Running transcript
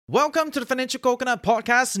Welcome to the Financial Coconut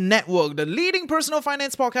Podcast Network, the leading personal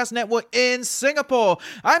finance podcast network in Singapore.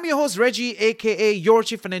 I'm your host, Reggie, aka Your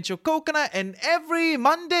Chief Financial Coconut, and every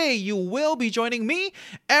Monday you will be joining me,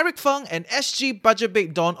 Eric Fung, and SG Budget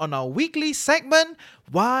Babe Dawn on our weekly segment,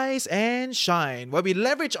 Wise and Shine, where we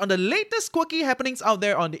leverage on the latest quirky happenings out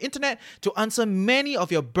there on the internet to answer many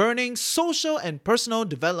of your burning social and personal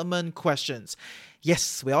development questions.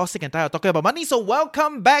 Yes, we're all sick and tired of talking about money, so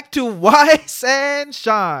welcome back to Wise and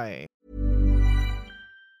Shine.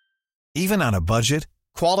 Even on a budget,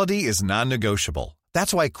 quality is non-negotiable.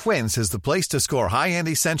 That's why Quince is the place to score high-end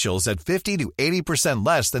essentials at 50 to 80%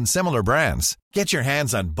 less than similar brands. Get your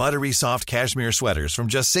hands on buttery soft cashmere sweaters from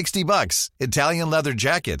just $60, Italian leather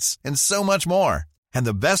jackets, and so much more. And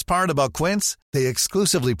the best part about Quince, they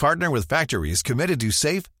exclusively partner with factories committed to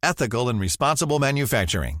safe, ethical, and responsible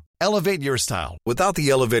manufacturing. Elevate your style without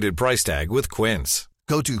the elevated price tag with Quince.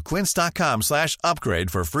 Go to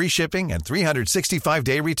quince.com/upgrade for free shipping and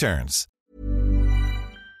 365-day returns.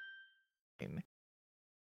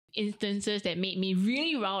 Instances that made me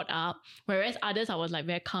really riled up, whereas others I was like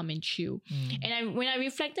very calm and chill. And when I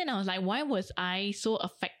reflected, I was like, why was I so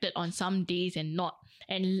affected on some days and not,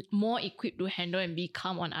 and more equipped to handle and be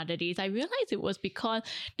calm on other days? I realized it was because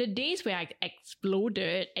the days where I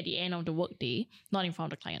exploded at the end of the workday, not in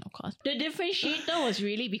front of the client, of course, the differentiator was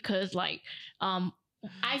really because I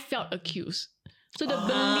felt accused. So the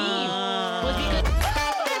belief was because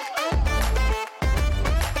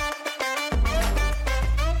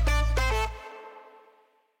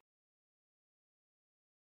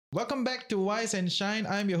Welcome back to Wise and Shine.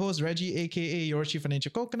 I'm your host, Reggie, aka Your Chief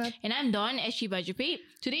Financial Coconut. And I'm Dawn, SG Budget Babe.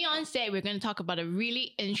 Today on set, we're going to talk about a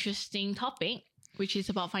really interesting topic, which is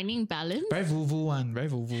about finding balance. Very woo-woo one, very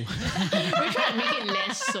woo-woo. We're trying to make it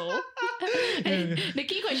less so. And the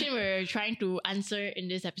key question we're trying to answer in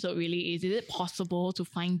this episode really is it possible to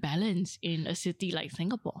find balance in a city like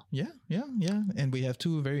Singapore? Yeah. And we have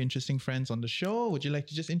two very interesting friends on the show. Would you like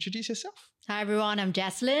to just introduce yourself? Hi everyone, I'm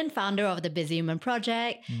Jaslyn, founder of the Busy Woman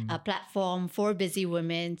Project, a platform for busy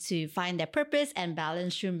women to find their purpose and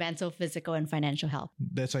balance through mental, physical, and financial health.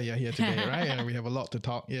 That's why you're here today, right? And we have a lot to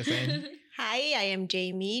talk. Yes, and Hi, I am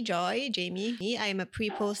Jamie. I am a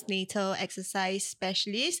pre-postnatal exercise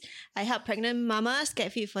specialist. I help pregnant mamas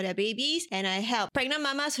get fit for their babies, and I help pregnant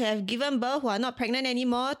mamas who have given birth, who are not pregnant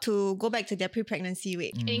anymore, to go back to their pre-pregnancy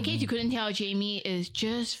weight. In case you couldn't tell, Jamie is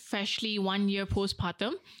just freshly 1 year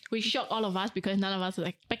postpartum, which shocked all of us because none of us were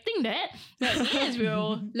expecting that. But yes,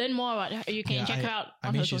 we'll learn more about her. You can check her out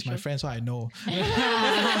on her she's social. my friend, so I know.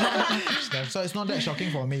 So it's not that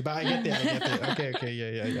shocking for me, but I get it.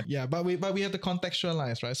 Okay, yeah. But we have to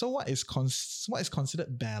contextualize, right? So what is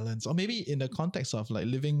considered balance, or maybe in the context of like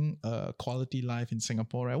living a quality life in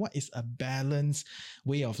Singapore, right? What is a balanced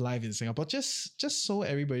way of life in Singapore? Just so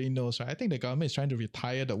everybody knows, right? I think the government is trying to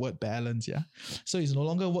retire the word balance, yeah. So it's no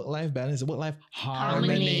longer work-life balance, it's work-life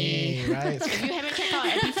harmony, right? If you haven't checked out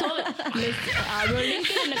our episode, we'll link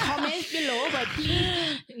it in the comments below, but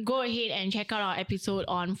please go ahead and check out our episode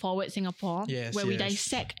on Forward Singapore, where we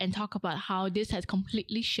dissect and talk about how this has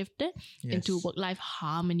completely shifted into work-life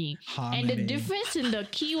harmony. And the difference in the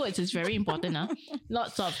keywords is very important.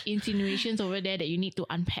 Lots of insinuations over there that you need to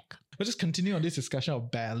unpack. We'll just continue on this discussion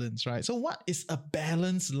of balance, right? So what is a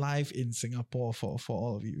balanced life in Singapore for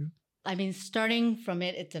all of you? I mean, starting from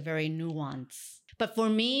it's a very nuanced. But for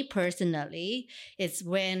me personally, it's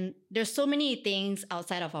when there's so many things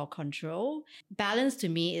outside of our control. Balance to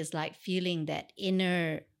me is like feeling that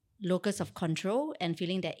inner locus of control and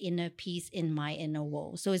feeling that inner peace in my inner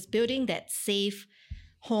world. So it's building that safe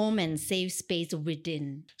home and safe space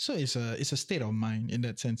within. So it's a state of mind in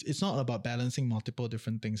that sense. It's not about balancing multiple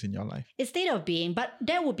different things in your life. It's state of being, but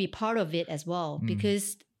that would be part of it as well,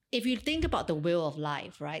 because if you think about the wheel of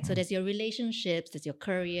life, right? So there's your relationships, there's your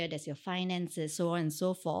career, there's your finances, so on and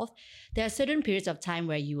so forth. There are certain periods of time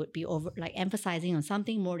where you would be emphasizing on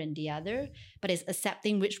something more than the other, but it's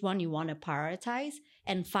accepting which one you want to prioritize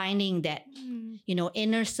and finding that,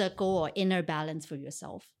 inner circle or inner balance for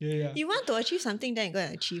yourself. Yeah. You want to achieve something, then you're going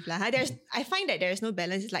to achieve. I find that there is no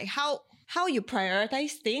balance. It's like how you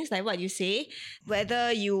prioritize things, like what you say,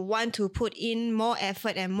 whether you want to put in more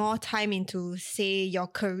effort and more time into, say, your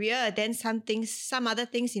career, then some other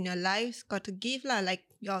things in your life got to give, like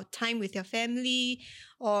your time with your family,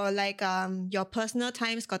 or like your personal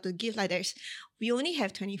time's got to give. We only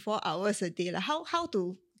have 24 hours a day. Like how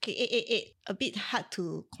to a bit hard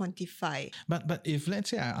to quantify. But if let's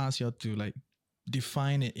say I ask you to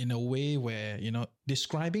define it in a way where,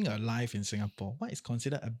 describing a life in Singapore, what is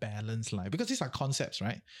considered a balanced life? Because these are concepts,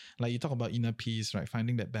 right? Like you talk about inner peace, right?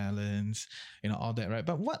 Finding that balance, all that, right?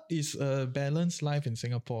 But what is a balanced life in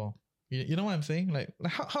Singapore? You know what I'm saying? Like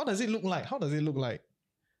how does it look like? How does it look like?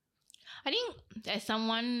 I think as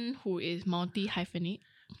someone who is multi-hyphenate,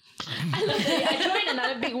 I love that. I joined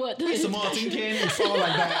another big word. It's all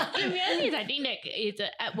like that. In reality, I think that it's an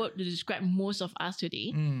apt word to describe most of us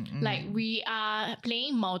today. Like we are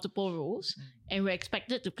playing multiple roles and we're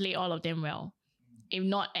expected to play all of them well. If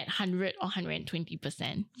not at 100 or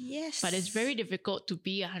 120%. Yes. But it's very difficult to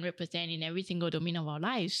be 100% in every single domain of our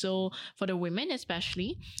lives. So for the women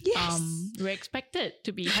especially, we're expected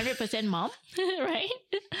to be 100% mom, right?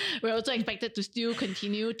 We're also expected to still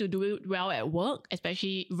continue to do well at work,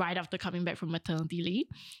 especially right after coming back from maternity leave.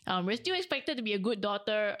 We're still expected to be a good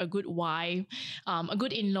daughter, a good wife, a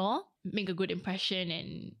good in-law, make a good impression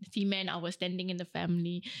and cement our standing in the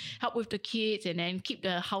family, help with the kids, and then keep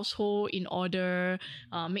the household in order,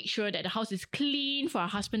 make sure that the house is clean for our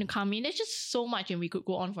husband to come in. There's just so much, and we could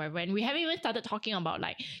go on forever. And we haven't even started talking about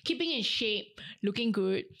like keeping in shape, looking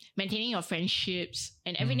good, maintaining your friendships,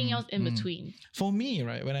 and everything else in between. For me,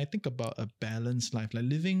 right, when I think about a balanced life, like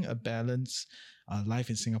living a balanced life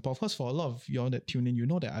in Singapore, of course, for a lot of y'all that tune in, you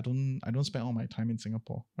know that I don't spend all my time in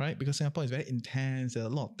Singapore, right? Because Singapore is very intense. There are a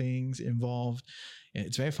lot of things involved.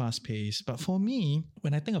 It's very fast paced. But for me,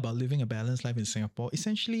 when I think about living a balanced life in Singapore,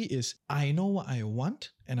 essentially is I know what I want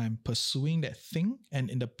and I'm pursuing that thing. And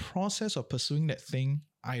in the process of pursuing that thing,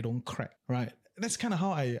 I don't crack, right? That's kind of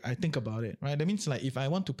how I think about it, right? That means like if I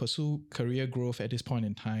want to pursue career growth at this point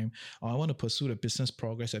in time, or I want to pursue the business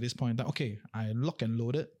progress at this point in time, okay, I lock and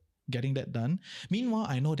loaded, getting that done. Meanwhile,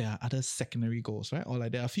 I know there are other secondary goals, right? Or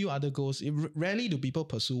like there are a few other goals. Rarely do people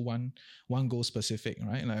pursue one goal specific,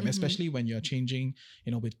 right? Like especially when you're changing,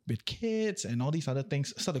 with kids and all these other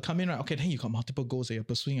things start to come in, right? Okay, then you got multiple goals that you're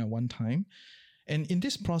pursuing at one time. And in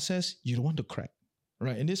this process, you don't want to crack,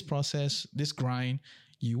 right? In this process, this grind,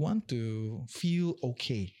 you want to feel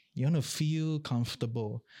okay. You want to feel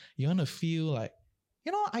comfortable. You want to feel like,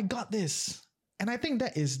 I got this. And I think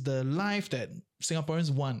that is the life that Singaporeans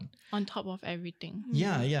want. On top of everything.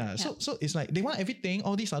 Yeah. So it's like they want everything,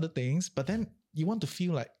 all these other things, but then you want to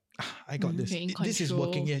feel like, I got this. This is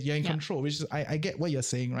working. Yeah, you're in control, which is, I get what you're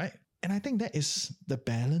saying, right? And I think that is the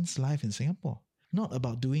balanced life in Singapore. Not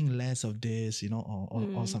about doing less of this,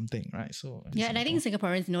 or something, right? So and I think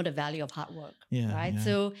Singaporeans know the value of hard work, right? Yeah.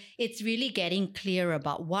 So it's really getting clear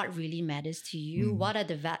about what really matters to you. What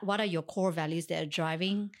are your core values that are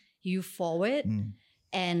driving you forward,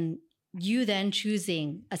 and you then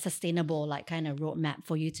choosing a sustainable kind of roadmap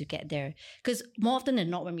for you to get there. Because more often than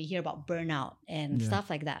not, when we hear about burnout and stuff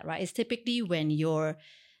like that, right, it's typically when your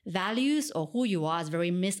values or who you are is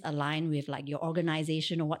very misaligned with your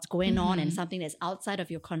organization or what's going on, and something that's outside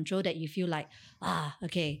of your control that you feel like,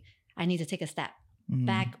 okay, I need to take a step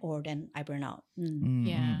back, or then I burn out.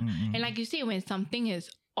 And like you say, when something is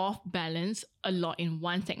off balance a lot in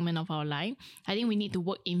one segment of our life, I think we need to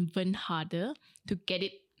work even harder to get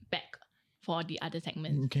it back for the other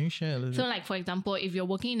segments. Can you share a little bit? So like, for example, if you're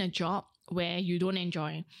working in a job where you don't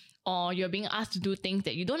enjoy, or you're being asked to do things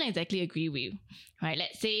that you don't exactly agree with, right?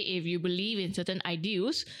 Let's say if you believe in certain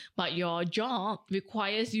ideals, but your job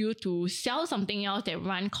requires you to sell something else that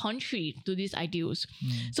run contrary to these ideals.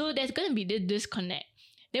 So there's going to be this disconnect.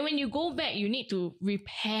 Then when you go back, you need to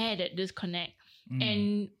repair that disconnect.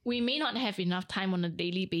 And we may not have enough time on a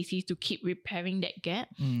daily basis to keep repairing that gap.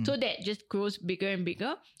 So that just grows bigger and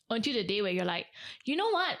bigger until the day where you're like, you know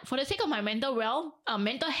what? For the sake of my mental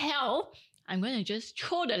health, I'm going to just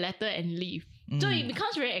throw the letter and leave. So it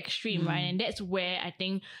becomes very extreme, right? And that's where I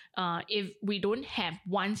think if we don't have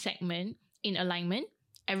one segment in alignment,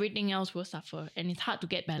 everything else will suffer, and it's hard to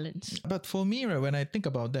get balance. But for me, right, when I think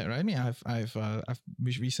about that, right, I mean, I've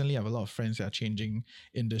recently have a lot of friends that are changing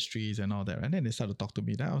industries and all that, right? And then they start to talk to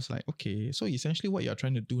me. Then I was like, okay, so essentially what you're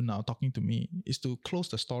trying to do now, talking to me, is to close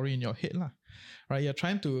the story in your head, right? You're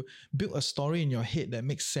trying to build a story in your head that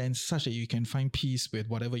makes sense, such that you can find peace with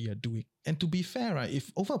whatever you're doing. And to be fair, right, if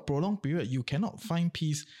over a prolonged period you cannot find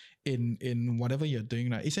peace in whatever you're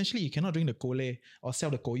doing, right? Essentially, you cannot drink the kole or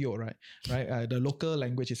sell the koyo, right? The local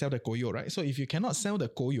language is sell the koyo, right? So if you cannot sell the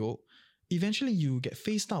koyo, eventually you get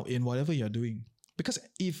phased out in whatever you're doing. Because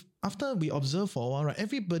if after we observe for a while, right,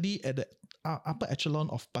 everybody at the upper echelon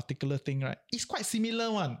of particular thing, right, is quite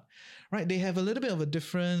similar one, right? They have a little bit of a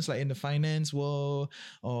difference, like in the finance world,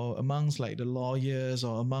 or amongst like the lawyers,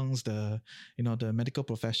 or amongst the, the medical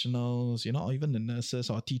professionals, or even the nurses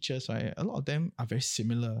or teachers, right? A lot of them are very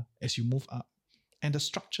similar as you move up. and the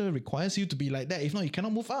structure requires you to be like that. If not, you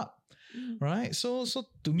cannot move up. Right? So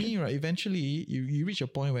to me, right, eventually you reach a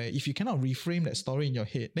point where if you cannot reframe that story in your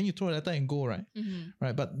head, then you throw a letter and go, right?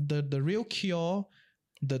 Right. But the real cure,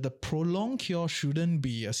 the prolonged cure shouldn't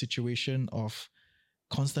be a situation of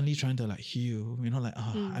constantly trying to like heal, like,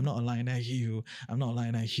 I'm not aligned, I heal. I'm not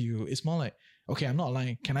aligned, I heal. It's more like, okay, I'm not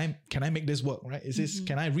aligned. Can I make this work, right?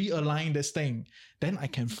 Can I realign this thing? Then I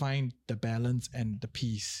can find the balance and the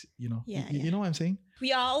peace, You know what I'm saying?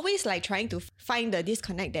 We are always like trying to find the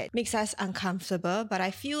disconnect that makes us uncomfortable, but I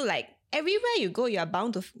feel like everywhere you go, you are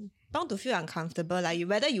bound to feel uncomfortable. Like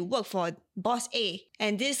whether you work for boss A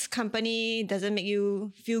and this company doesn't make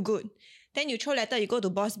you feel good, then you throw letter, you go to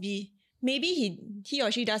boss B. Maybe he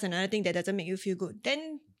or she does another thing that doesn't make you feel good.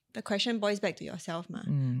 Then the question boils back to yourself,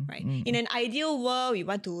 right? In an ideal world, we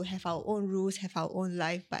want to have our own rules, have our own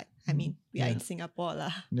life, but I mean, we are in Singapore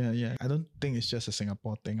lah. Yeah. I don't think it's just a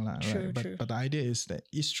Singapore thing lah, right? But the idea is that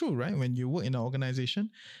it's true, right? When you work in an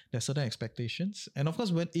organization, there's certain expectations, and of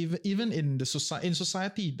course, when even in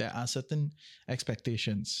society, there are certain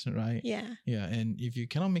expectations, right? Yeah. And if you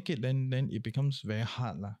cannot make it, then it becomes very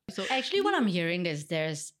hard lah. So actually, what I'm hearing is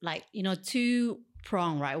there's like two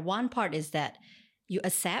prong, right? One part is that you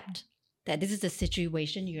accept that this is the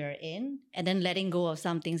situation you're in and then letting go of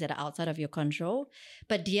some things that are outside of your control.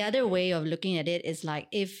 But the other way of looking at it is like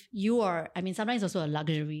if you are, sometimes also a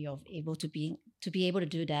luxury of to be able to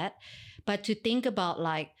do that, but to think about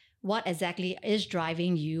like what exactly is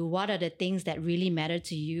driving you, what are the things that really matter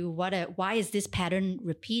to you, why is this pattern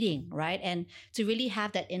repeating, right? And to really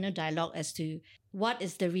have that inner dialogue as to what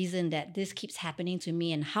is the reason that this keeps happening to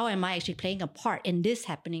me and how am I actually playing a part in this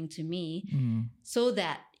happening to me, so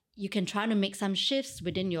that you can try to make some shifts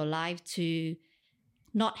within your life to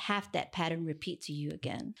not have that pattern repeat to you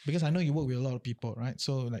again. Because I know you work with a lot of people, right?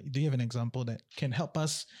 So like, do you have an example that can help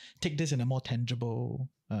us take this in a more tangible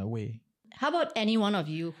way? How about any one of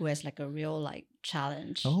you who has like a real like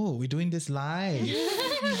challenge? Oh, we're doing this live.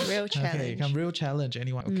 Real challenge. Okay, come real challenge.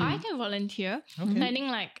 Anyone? Okay. I can volunteer. Okay. I think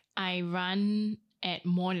like I run at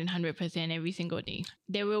more than 100% every single day.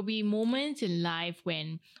 There will be moments in life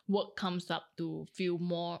when work comes up to fill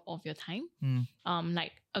more of your time.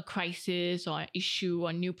 Like a crisis or an issue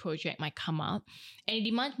or a new project might come up and it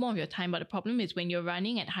demands more of your time. But the problem is when you're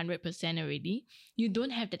running at 100% already, you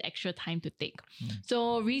don't have that extra time to take.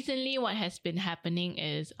 So recently what has been happening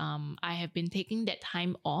is I have been taking that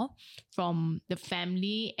time off from the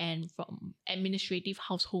family and from administrative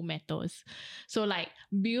household matters. So like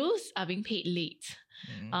bills are being paid late.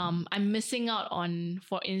 I'm missing out on,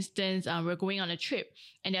 for instance, we're going on a trip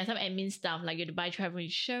and there are some admin stuff like you have to buy travel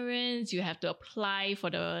insurance, you have to apply for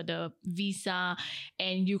the visa,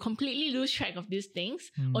 and you completely lose track of these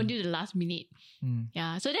things until the last minute.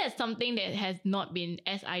 Yeah, so that's something that has not been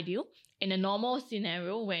as ideal. In a normal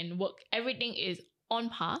scenario when everything is on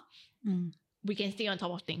par, we can stay on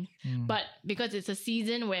top of things. But because it's a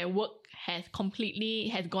season where work has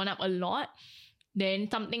gone up a lot,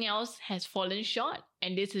 then something else has fallen short,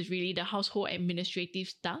 and this is really the household administrative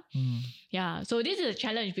stuff. Yeah, so this is a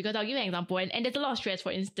challenge because I'll give you an example, and there's a lot of stress.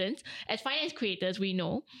 For instance, as finance creators, we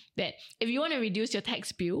know that if you want to reduce your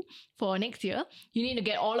tax bill for next year, you need to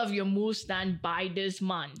get all of your moves done by this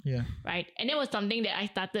month. Yeah, right. And that was something that I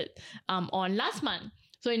started on last month.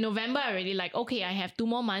 So in November, I already like, okay, I have 2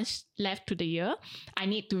 more months left to the year. I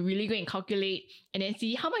need to really go and calculate and then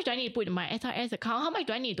see how much do I need to put in my SRS account? How much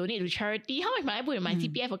do I need to donate to charity? How much might I put in my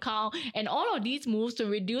CPF account? And all of these moves to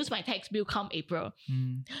reduce my tax bill come April.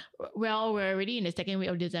 Well, we're already in the second week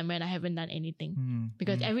of December and I haven't done anything.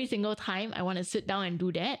 Because every single time I want to sit down and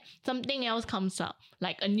do that, something else comes up.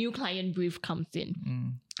 Like a new client brief comes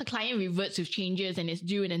in. A client reverts with changes and it's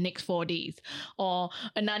due in the next 4 days, or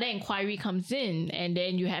another inquiry comes in and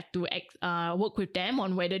then you have to work with them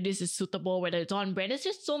on whether this is suitable, whether it's on brand. There's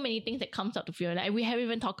just so many things that comes up to feel like we haven't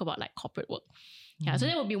even talked about like corporate work. Yeah, so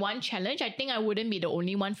that would be one challenge. I think I wouldn't be the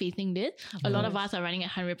only one facing this. A lot of us are running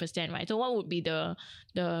at 100%, right? So what would be the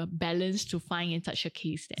balance to find in such a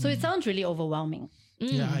case then? So it sounds really overwhelming.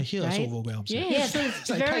 Yeah, I hear right? it's overwhelmed. Yeah, so it's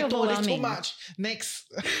very overwhelming. Too much.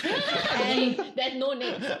 Next. And there's no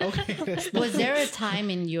next. Okay. Was there a time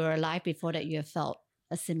in your life before that you have felt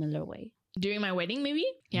a similar way? During my wedding, maybe?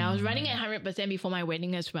 Yeah, I was running at 100% before my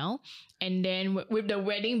wedding as well. And then with the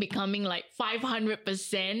wedding becoming like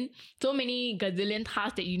 500%, so many gazillion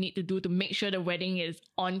tasks that you need to do to make sure the wedding is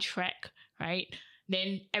on track, right?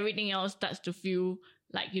 Then everything else starts to feel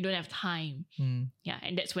like you don't have time. Yeah,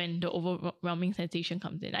 and that's when the overwhelming sensation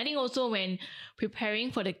comes in. I think also when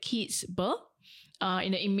preparing for the kids' birth,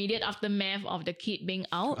 in the immediate aftermath of the kid being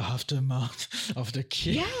out. Aftermath of the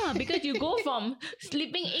kid. Yeah, because you go from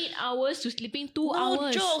sleeping 8 hours to sleeping 2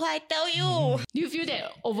 hours. joke, I tell you. Do you feel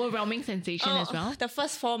that overwhelming sensation as well? The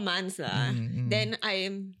first 4 months, then I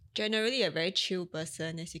am generally a very chill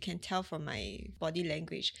person, as you can tell from my body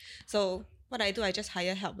language. So what I do, I just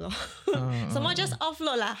hire help. Someone just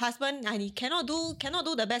offload lah. Husband, he cannot do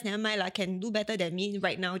the best, never mind lah. Can do better than me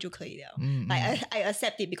right now, 就可以了. Like I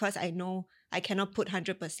accept it because I know I cannot put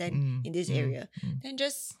 100% in this area. Then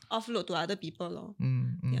just offload to other people.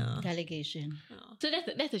 Yeah. Delegation. So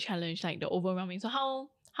that's the challenge, like the overwhelming. So how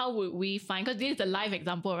would we find, because this is a live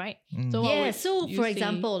example, right? So what would so you for say?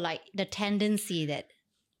 example, like the tendency that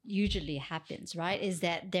usually happens, right, is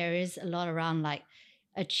that there is a lot around like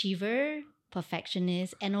achiever,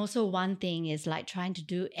 perfectionist, and also one thing is like trying to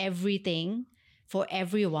do everything for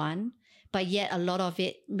everyone, but yet a lot of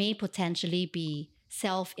it may potentially be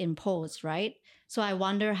self-imposed, right? So I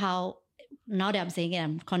wonder how, now that I'm saying it,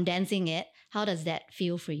 I'm condensing it, how does that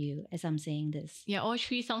feel for you as I'm saying this? Yeah, all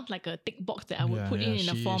three sounds like a tick box that I would put in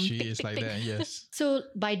a form. She Tick, is tick, like tick. that, yes. So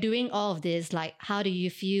by doing all of this, like how do you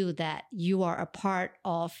feel that you are a part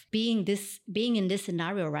of being in this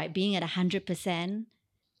scenario, right? Being at 100%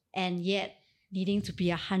 and yet needing to be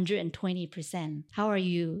 120%. How are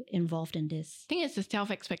you involved in this? I think it's the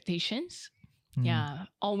self-expectations. Yeah,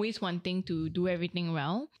 always wanting to do everything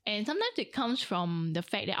well. And sometimes it comes from the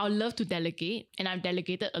fact that I love to delegate, and I've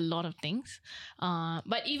delegated a lot of things.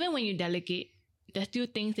 But even when you delegate, there's still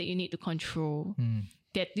things that you need to control.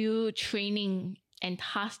 There's still training and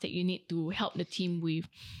tasks that you need to help the team with.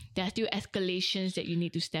 There are still escalations that you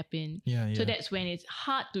need to step in. So that's when it's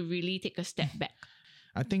hard to really take a step back.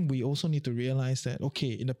 I think we also need to realize that,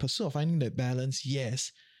 okay, in the pursuit of finding that balance,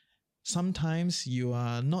 yes, sometimes you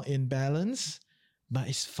are not in balance, but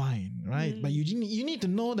it's fine, right? But you need to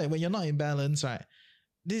know that when you're not in balance, right,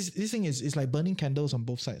 this thing is like burning candles on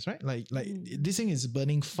both sides, right? Like this thing is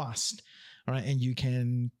burning fast, right? And you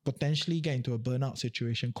can potentially get into a burnout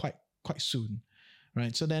situation quite soon,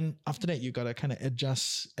 right? So then after that, you gotta kind of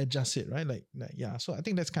adjust it, right? Like yeah. So I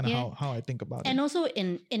think that's kind of how I think about it. And also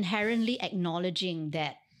inherently acknowledging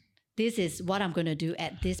that this is what I'm going to do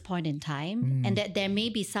at this point in time, and that there may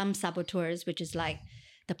be some saboteurs, which is like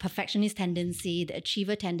the perfectionist tendency, the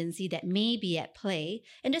achiever tendency that may be at play,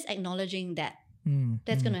 and just acknowledging that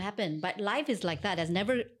that's going to happen. But life is like that. There's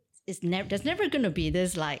never going to be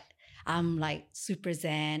this like I'm like super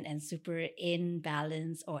zen and super in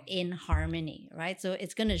balance or in harmony, right? So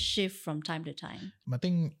it's going to shift from time to time. I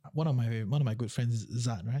think one of my good friends,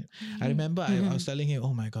 Zad, right? I remember I was telling him,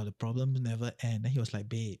 oh my God, the problems never end. And he was like,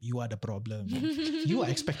 babe, you are the problem. You are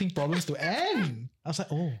expecting problems to end. I was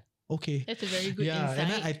like, oh, okay. That's a very good insight.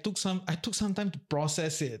 And then I took some time to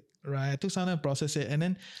process it, right? And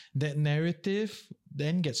then that narrative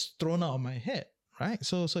then gets thrown out of my head. Right?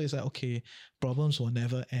 So it's like, okay, problems will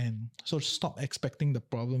never end. So stop expecting the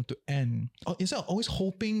problem to end. Or instead of always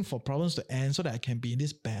hoping for problems to end so that I can be in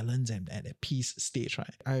this balance and at a peace stage,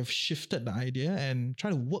 right? I've shifted the idea and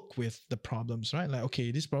try to work with the problems, right? Like,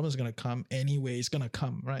 okay, this problem is going to come anyway, it's going to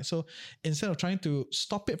come, right? So instead of trying to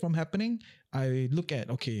stop it from happening, I look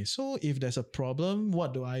at, okay, so if there's a problem,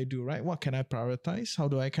 what do I do, right? What can I prioritize? How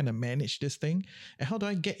do I kind of manage this thing? And how do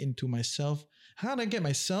I get myself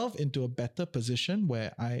into a better position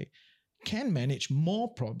where I can manage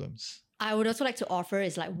more problems? I would also like to offer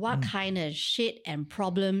is like what kind of shit and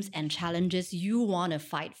problems and challenges you want to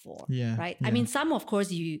fight for, right? I mean, some of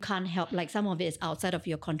course you can't help, like some of it is outside of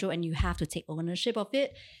your control and you have to take ownership of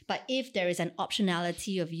it. But if there is an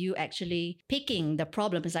optionality of you actually picking the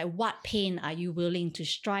problem, it's like what pain are you willing to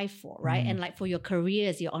strive for, right? And like for your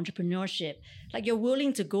careers, your entrepreneurship, like you're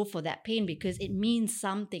willing to go for that pain because it means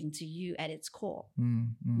something to you at its core.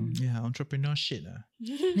 Yeah, entrepreneur shit.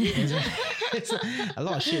 It's a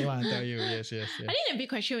lot of shit, I tell you. Yes. I think the big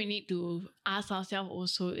question we need to ask ourselves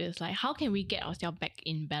also is like, how can we get ourselves back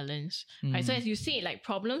in balance? Right? So as you say, like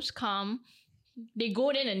problems come, they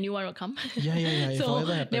go, then a new one will come. Yeah. So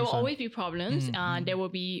there will always be problems. There will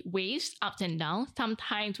be waves, ups and downs.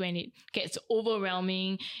 Sometimes when it gets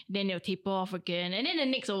overwhelming, then they'll taper off again. And then the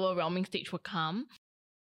next overwhelming stage will come.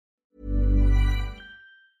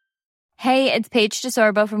 Hey, it's Paige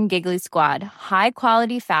DeSorbo from Giggly Squad. High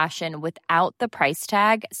quality fashion without the price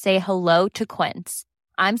tag. Say hello to Quince.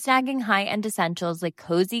 I'm snagging high-end essentials like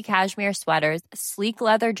cozy cashmere sweaters, sleek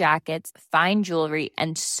leather jackets, fine jewelry,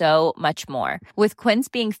 and so much more. With Quince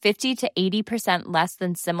being 50 to 80% less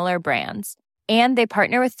than similar brands. And they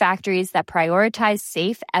partner with factories that prioritize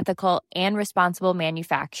safe, ethical, and responsible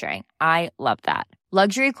manufacturing. I love that.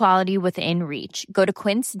 Luxury quality within reach. Go to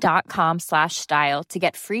quince.com/style to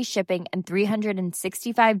get free shipping and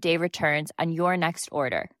 365-day returns on your next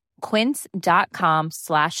order.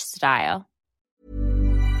 Quince.com/style.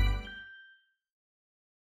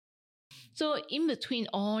 So in between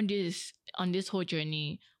all this, on this whole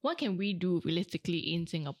journey, what can we do realistically in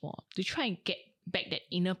Singapore to try and get back that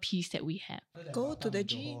inner peace that we have? Go to the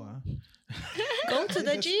gym. Go to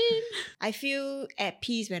the gym. I feel at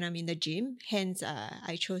peace when I'm in the gym. Hence,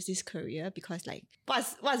 I chose this career because like,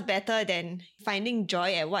 what's better than finding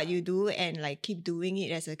joy at what you do and like keep doing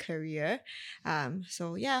it as a career.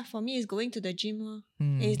 So yeah, for me, it's going to the gym.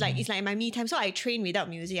 It's like my me time. So I train without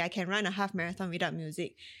music. I can run a half marathon without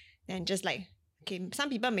music. And just like, okay, some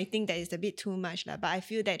people may think that it's a bit too much, but I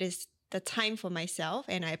feel that is the time for myself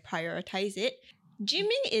and I prioritize it.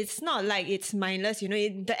 Gymming is not like it's mindless, you know.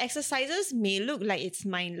 The exercises may look like it's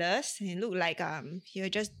mindless and look like you're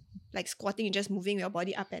just like squatting, you're just moving your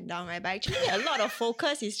body up and down, right? But actually a lot of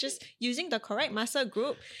focus is just using the correct muscle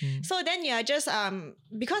group. So then you're just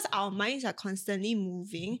because our minds are constantly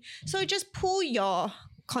moving, so just pull your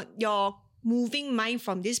moving mind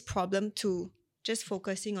from this problem to just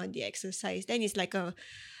focusing on the exercise. Then it's like a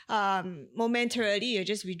momentarily you're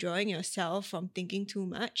just withdrawing yourself from thinking too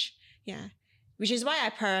much. Yeah. Which is why I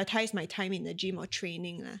prioritize my time in the gym or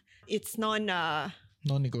training. It's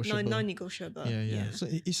non-negotiable. Non-negotiable. Yeah. So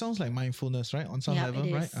it sounds like mindfulness, right? On some level,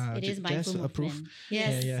 it right? is. It is mindful Jess movement. approve?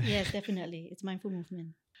 Yes, definitely. It's mindful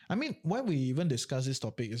movement. I mean, why we even discuss this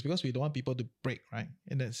topic is because we don't want people to break, right?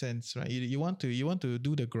 In that sense, right? You want to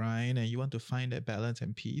do the grind and you want to find that balance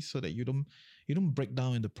and peace so that you don't break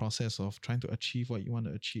down in the process of trying to achieve what you want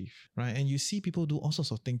to achieve, right? And you see people do all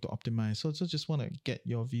sorts of things to optimize. So just want to get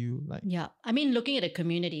your view, like I mean, looking at the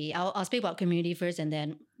community, I'll speak about community first and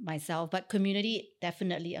then myself. But community,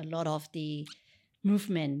 definitely a lot of the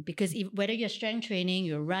movement, because whether you're strength training,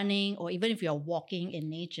 you're running, or even if you're walking in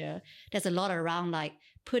nature, there's a lot around like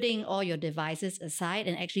putting all your devices aside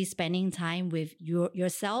and actually spending time with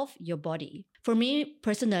yourself, your body. For me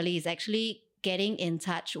personally, it's actually getting in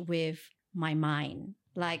touch with my mind.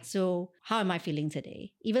 Like, so how am I feeling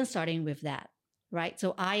today? Even starting with that, right?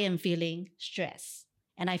 So I am feeling stress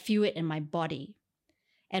and I feel it in my body.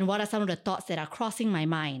 And what are some of the thoughts that are crossing my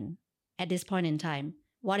mind at this point in time?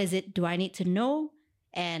 What is it do I need to know?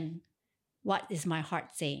 And what is my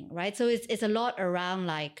heart saying, right? So it's a lot around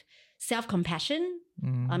like self-compassion,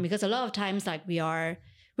 because a lot of times like we're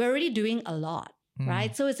already doing a lot,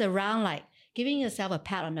 right? So it's around like giving yourself a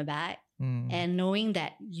pat on the back and knowing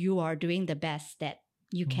that you are doing the best that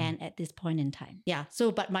you can at this point in time. Yeah.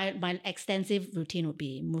 So, but my extensive routine would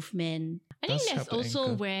be movement. I think Does that's help also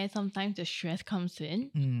anchor. where sometimes the stress comes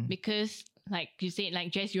in because like you said,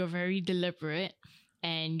 like Jess, you're very deliberate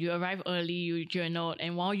and you arrive early, you journaled,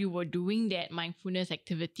 and while you were doing that mindfulness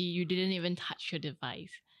activity, you didn't even touch your device.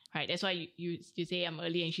 Right, that's why you say I'm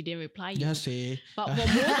early and she didn't reply you. yeah, say. But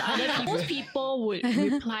for most people would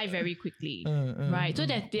reply very quickly, right? So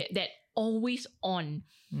that's that always on.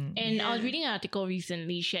 And I was reading an article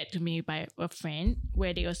recently shared to me by a friend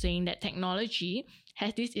where they were saying that technology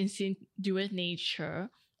has this insidious nature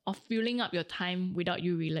of filling up your time without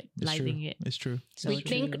you realizing it. It's true. We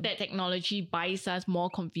think that technology buys us more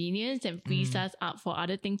convenience and frees us up for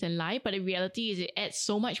other things in life, but the reality is it adds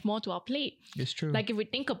so much more to our plate. It's true. Like if we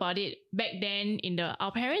think about it, back then in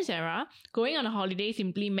our parents' era, going on a holiday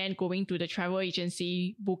simply meant going to the travel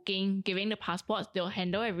agency, booking, giving the passports, they'll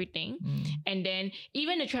handle everything. And then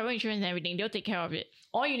even the travel insurance and everything, they'll take care of it.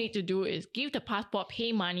 All you need to do is give the passport,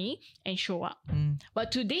 pay money, and show up.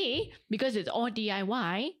 But today, because it's all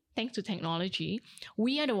DIY, thanks to technology,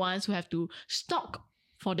 we are the ones who have to stock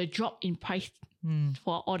for the drop in price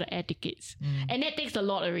for all the air tickets. And that takes a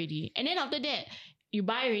lot already. And then after that, you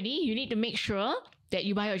buy already, you need to make sure that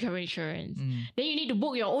you buy your travel insurance. Then you need to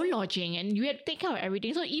book your own lodging and you have to take care of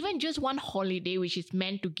everything. So even just one holiday, which is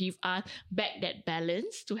meant to give us back that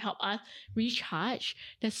balance, to help us recharge,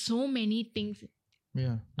 there's so many things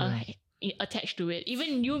attached to it.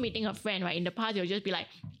 Even you meeting a friend, right? In the past, you'll just be like,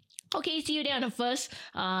 okay, see you there on the 1st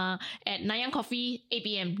at Nanyang Coffee, 8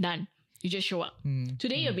 p.m. Done. You just show up.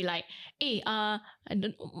 Today you'll be like, hey,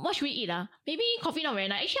 what should we eat? Maybe coffee not very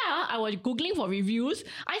nice. Actually, I was Googling for reviews.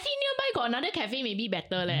 I see nearby got another cafe maybe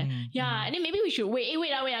better leh. And then maybe we should wait.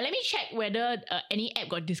 Wait. Let me check whether any app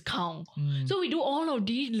got discount. So we do all of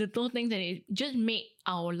these little things, and it just make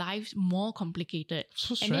our lives more complicated.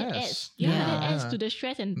 So and that adds to the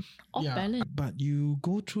stress and off balance. But you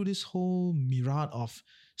go through this whole myriad of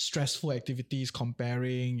stressful activities,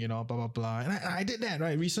 comparing, blah, blah, blah. And I did that,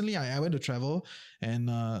 right? Recently, I went to travel and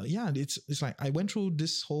it's like I went through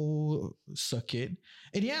this whole circuit.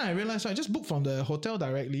 In the end, I realized I just booked from the hotel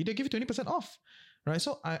directly. They give you 20% off, right?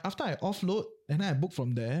 So after I offload and I booked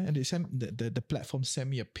from there and they send the platform sent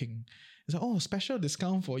me a ping. It's like, special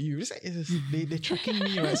discount for you. It's like, they're tracking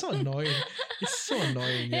me, right? It's so annoying. It's so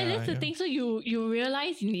annoying. That's the thing. So you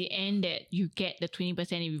realize in the end that you get the 20%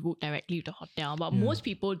 if you book directly with the hotel, but most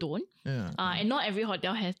people don't. And not every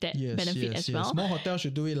hotel has that benefit as well. More hotels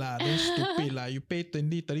should do it lah. Don't stupid lah. You pay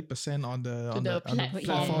 20-30% on the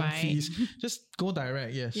platform fees. Just go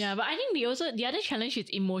direct. Yes. Yeah, but I think the other challenge is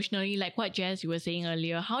emotionally, like what Jess you were saying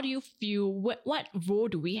earlier. How do you feel? What role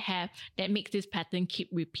do we have that makes this pattern keep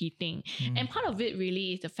repeating? And part of it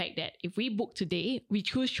really is the fact that if we book today, we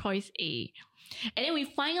choose choice A. And then we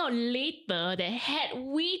find out later that had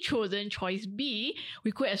we chosen choice B,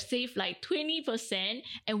 we could have saved like 20%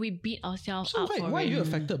 and we beat ourselves up for it. Why are you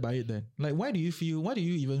affected by it then? Like, why do you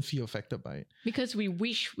even feel affected by it? Because we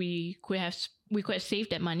wish we could have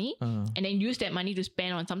saved that money and then use that money to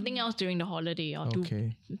spend on something else during the holiday or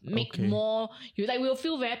to make more. We'll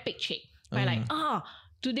feel very pig-check. Right?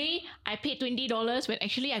 Today I paid $20 when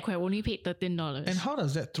actually I could have only paid $13. And how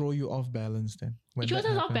does that throw you off balance then? It throws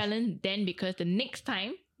us off balance then because the next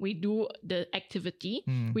time we do the activity,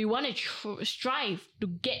 we want to strive to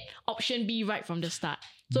get option B right from the start.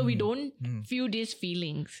 So we don't feel these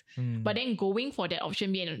feelings. But then going for that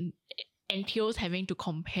option B entails having to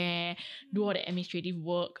compare, do all the administrative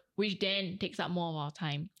work, which then takes up more of our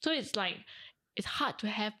time. So it's like, it's hard to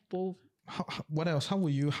have both. What else? How will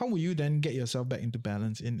you then get yourself back into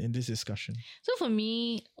balance in this discussion? So for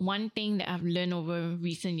me, one thing that I've learned over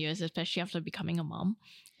recent years, especially after becoming a mom,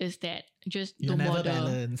 is that just don't bother. You're never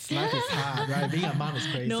balanced. Life is hard, right? Being a mom is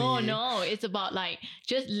crazy. No. It's about like,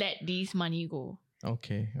 just let these money go.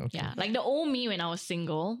 Okay. Yeah, like the old me when I was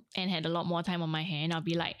single and had a lot more time on my hand, I'll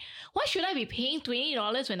be like, why should I be paying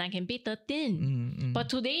 $20 when I can pay $13? But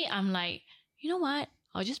today I'm like, you know what?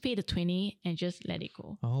 I'll just pay the 20 and just let it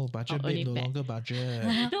go. Oh, budget babe, no longer budget.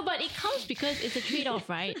 No, but it comes because it's a trade-off,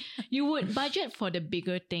 right? You would budget for the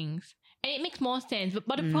bigger things. And it makes more sense.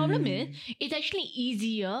 But the problem is, it's actually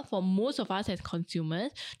easier for most of us as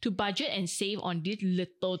consumers to budget and save on these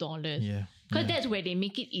little dollars. Yeah. Because that's where they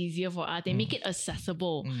make it easier for us. They make it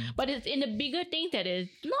accessible. But it's in the bigger things that is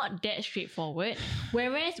not that straightforward.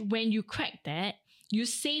 Whereas when you crack that, you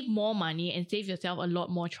save more money and save yourself a lot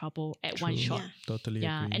more trouble at one shot. Totally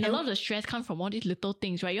agree. And a lot of the stress comes from all these little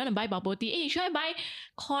things, right? You want to buy bubble tea. Hey, should I buy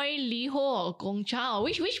Koi, Liho or Gongcha? Or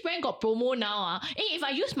which brand got promo now? Hey, if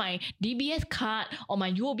I use my DBS card or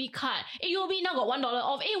my UOB card, hey, UOB now got $1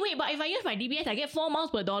 off. Hey, wait, but if I use my DBS, I get 4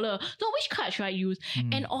 miles per dollar. So which card should I use?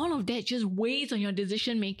 And all of that just weighs on your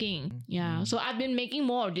decision making. So I've been making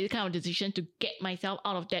more of this kind of decision to get myself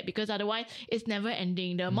out of that, because otherwise it's never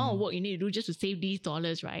ending. The amount of work you need to do just to save these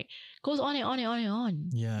dollars, right, goes on and on and on and on.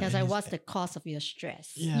 It's like, what's the cost of your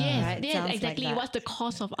stress? Yes, exactly. Like what's the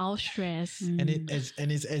cost of our stress? And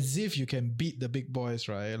it's as if you can beat the big boys,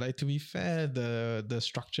 right? Like, to be fair, the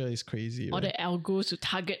structure is crazy. Or right? the algos to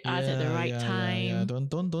target us at the right time.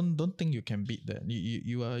 Don't think you can beat that.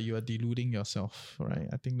 You are deluding yourself, right?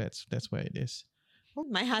 I think that's where it is.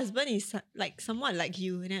 My husband is like somewhat like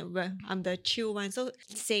you, and I'm the chill one. So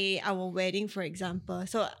say our wedding, for example.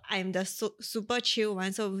 So I'm the super chill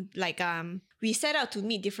one. So like we set out to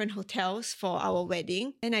meet different hotels for our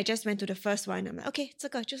wedding. And I just went to the first one. I'm like, okay, 这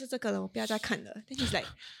个就是这个了，我不要再看了. Then he's like,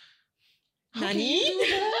 Nani?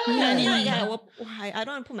 Nani? I don't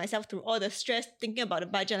want to put myself through all the stress thinking about the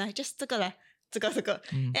budget. Like, just 这个啦。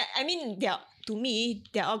I mean, to me,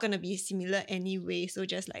 they're all going to be similar anyway. So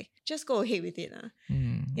just go ahead with it.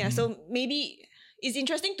 So maybe it's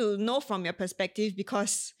interesting to know from your perspective,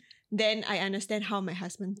 because then I understand how my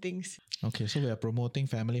husband thinks. Okay, so we are promoting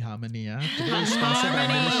family harmony. Today is sponsored by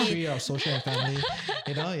Ministry of Social and Family.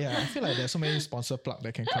 I feel like there's so many sponsor plug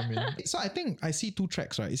that can come in. So I think I see 2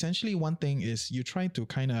 tracks, right? Essentially, one thing is you try to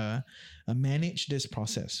kind of manage this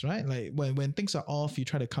process, right? Like when things are off, you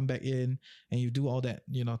try to come back in and you do all that,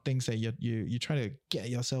 things that you try to get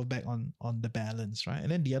yourself back on the balance, right?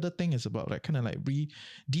 And then the other thing is about like kind of like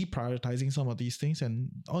deprioritizing some of these things,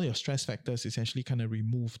 and all your stress factors essentially kind of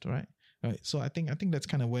removed, right? Right. So I think that's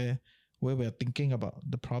kind of where we're thinking about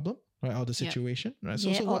the problem, right, or the situation, right?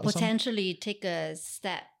 So or potentially take a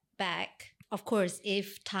step back of course,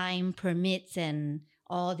 if time permits and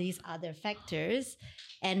all these other factors,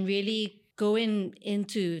 and really going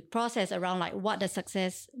into process around like what does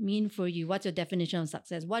success mean for you? What's your definition of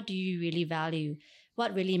success? What do you really value?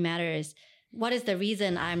 What really matters? What is the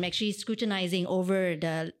reason I'm actually scrutinizing over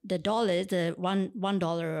the dollars, the $1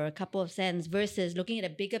 or a couple of cents, versus looking at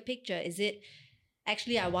a bigger picture? Is it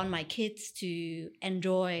actually I want my kids to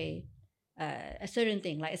enjoy a certain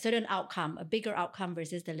thing, like a certain outcome, a bigger outcome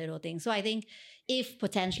versus the little thing? So I think if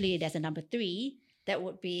potentially there's a number 3, that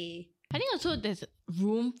would be... I think also there's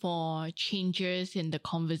room for changes in the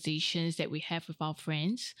conversations that we have with our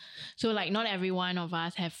friends. So like not every one of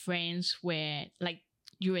us have friends where like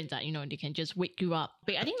you and that, they can just wake you up.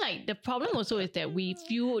 But I think like the problem also is that we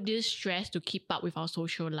feel this stress to keep up with our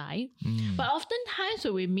social life. But oftentimes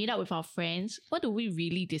when we meet up with our friends, what do we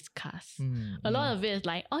really discuss? A lot of it is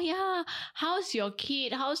like, oh yeah, how's your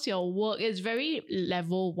kid? How's your work? It's very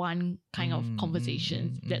level 1 kind of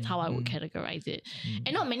conversations. That's how I would categorize it.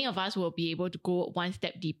 And not many of us will be able to go one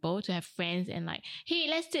step deeper to have friends and like, hey,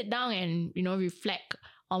 let's sit down and, reflect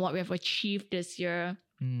on what we have achieved this year,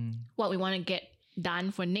 what we want to get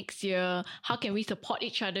done for next year. How can we support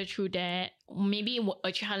each other through that? Maybe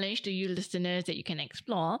a challenge to you listeners that you can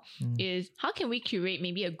explore is how can we curate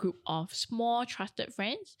maybe a group of small trusted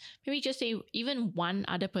friends? Maybe just say even one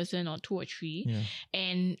other person or 2 or 3. Yeah.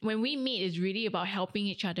 And when we meet, it's really about helping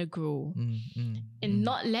each other grow and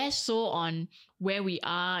not less so on where we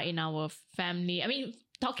are in our family. I mean,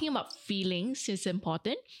 talking about feelings is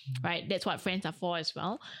important, right? That's what friends are for as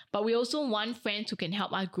well. But we also want friends who can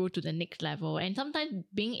help us grow to the next level. And sometimes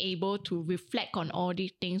being able to reflect on all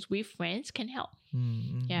these things with friends can help.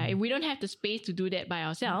 Yeah, if we don't have the space to do that by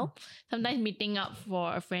ourselves, sometimes meeting up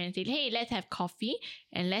for a friend, say, hey, let's have coffee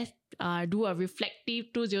and let's do a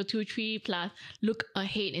reflective 2023 plus look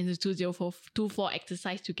ahead into 2024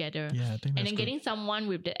 exercise together. Yeah, I think that's and then good. getting someone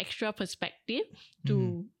with the extra perspective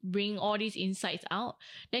to bring all these insights out,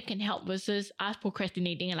 that can help versus us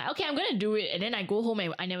procrastinating and like, okay, I'm going to do it. And then I go home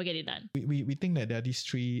and I never get it done. We think that there are these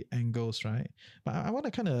 3 angles, right? But I want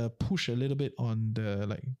to kind of push a little bit on the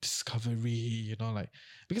like discovery,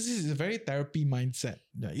 because this is a very therapy mindset.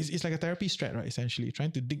 It's like a therapy strat, right? Essentially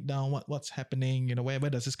trying to dig down what's happening, where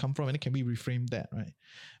does this come from, and then can we reframe that, right?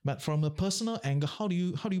 But from a personal angle, how do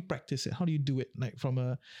you practice it? How do you do it? Like from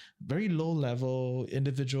a very low level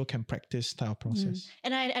individual can practice style process.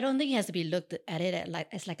 And I don't think it has to be looked at it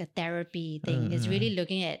as like a therapy thing. It's really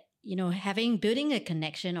looking at building a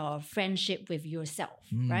connection or friendship with yourself,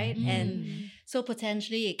 right? And so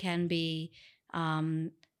potentially it can be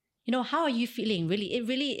how are you feeling? Really, it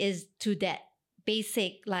really is to that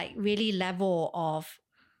basic, like really level of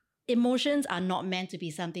emotions are not meant to be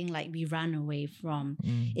something like we run away from.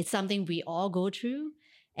 It's something we all go through,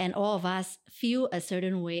 and all of us feel a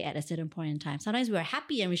certain way at a certain point in time. Sometimes we're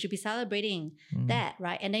happy and we should be celebrating that,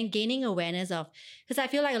 right? And then gaining awareness of, because I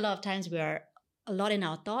feel like a lot of times we're a lot in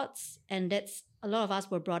our thoughts, and that's a lot of us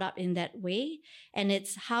were brought up in that way. And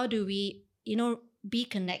it's how do we, be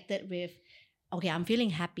connected with, okay, I'm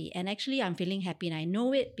feeling happy, and actually I'm feeling happy, and I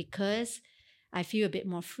know it because I feel a bit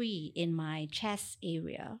more free in my chest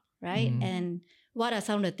area, right? And what are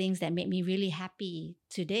some of the things that made me really happy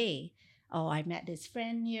today? Oh, I met this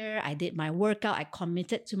friend here. I did my workout. I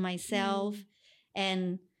committed to myself.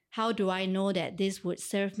 And how do I know that this would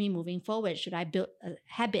serve me moving forward? Should I build a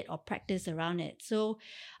habit or practice around it? So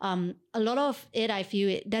a lot of it, I feel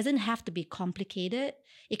it doesn't have to be complicated.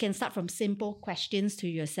 It can start from simple questions to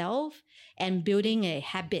yourself and building a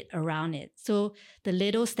habit around it. So the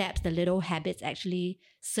little steps, the little habits actually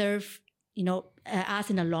serve, us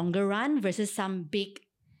in the longer run versus some big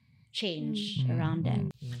change around that.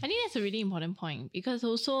 I think that's a really important point, because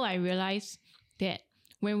also I realized that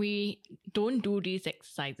when we don't do these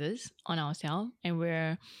exercises on ourselves and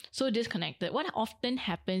we're so disconnected, what often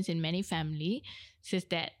happens in many families is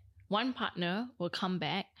that one partner will come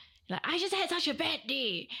back like, I just had such a bad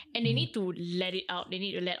day, and they need to let it out. They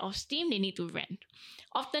need to let off steam. They need to rant.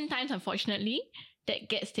 Oftentimes, unfortunately, that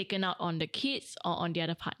gets taken out on the kids or on the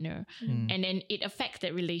other partner. And then it affects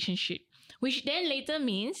that relationship, which then later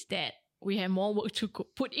means that we have more work to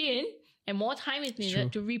put in and more time is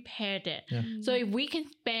needed to repair that. So if we can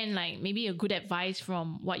spend like maybe a good advice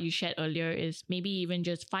from what you shared earlier is maybe even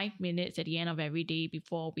just 5 minutes at the end of every day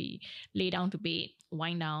before we lay down to bed,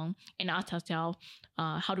 wind down and ask ourselves,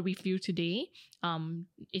 how do we feel today?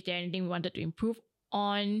 Is there anything we wanted to improve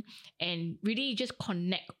on? And really just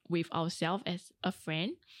connect with ourselves as a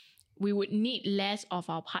friend we would need less of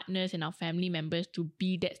our partners and our family members to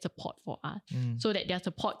be that support for us, so that their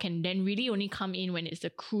support can then really only come in when it's a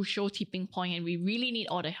crucial tipping point and we really need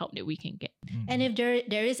all the help that we can get. And if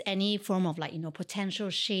there is any form of like, potential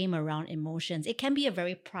shame around emotions, it can be a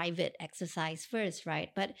very private exercise first, right?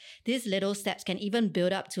 But these little steps can even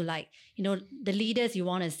build up to like, the leaders you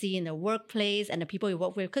want to see in the workplace and the people you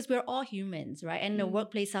work with, because we're all humans, right? And in the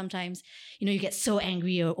workplace, sometimes, you get so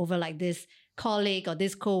angry over like this colleague or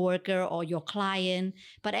this coworker or your client,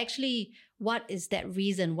 but actually, what is that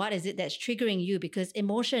reason? What is it that's triggering you? Because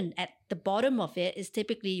emotion at the bottom of it is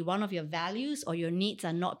typically one of your values or your needs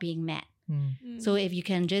are not being met. So if you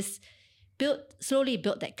can just slowly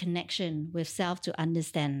build that connection with self to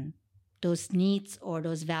understand those needs or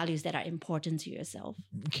those values that are important to yourself.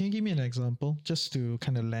 Can you give me an example just to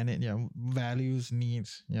kind of land it? Yeah, values,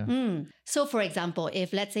 needs. Yeah. So for example,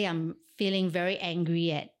 if let's say I'm feeling very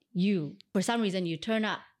angry at you, for some reason you turn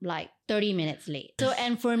up like 30 minutes late. So,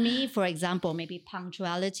 and for me, for example, maybe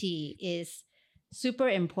punctuality is super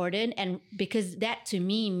important, and because that to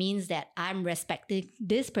me means that I'm respecting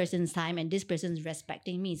this person's time and this person's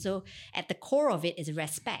respecting me. So at the core of it is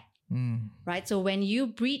respect. Right? So when you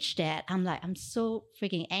breach that, I'm so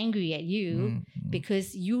freaking angry at you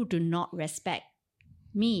because you do not respect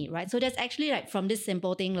me, right? So that's actually like from this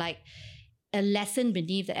simple thing, like a lesson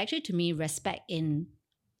beneath that actually to me, respect in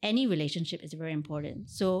any relationship is very important.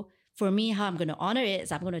 So for me, how I'm going to honor it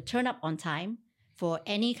is I'm going to turn up on time for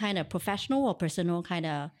any kind of professional or personal kind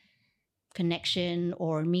of connection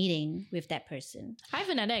or meeting with that person. I have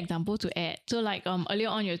another example to add. So like earlier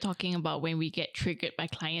on you're talking about when we get triggered by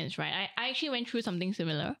clients, right? I actually went through something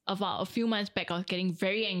similar. About a few months back, I was getting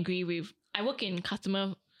very angry I work in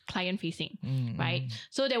customer client facing, right?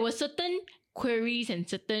 So there were certain queries and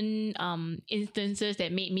certain instances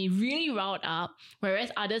that made me really riled up, whereas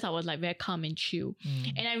others I was like very calm and chill.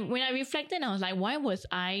 And when I reflected, I was like, why was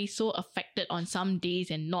I so affected on some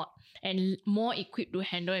days and more equipped to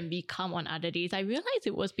handle and be calm on other days? I realized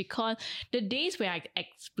it was because the days where I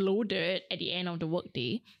exploded at the end of the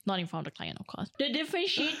workday, not in front of the client, of course, the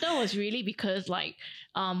differentiator was really because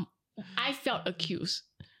I felt accused.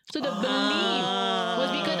 So the belief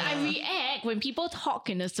was because I react when people talk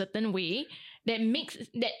in a certain way that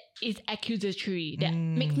is accusatory, that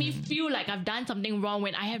makes me feel like I've done something wrong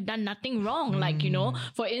when I have done nothing wrong. Like,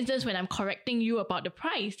 for instance, when I'm correcting you about the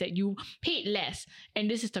price that you paid less and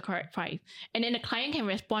this is the correct price. And then the client can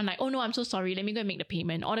respond like, oh no, I'm so sorry, let me go and make the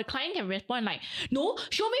payment. Or the client can respond like, no,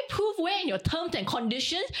 show me proof where in your terms and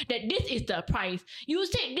conditions that this is the price. You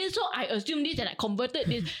said this, so I assumed this and I converted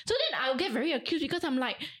this. So then I'll get very accused because I'm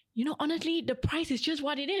like, honestly, the price is just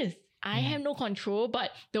what it is. I have no control, but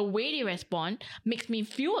the way they respond makes me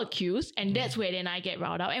feel accused, and that's where then I get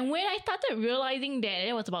riled up. And when I started realizing that,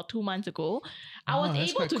 it was about 2 months ago, I was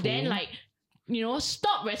able to then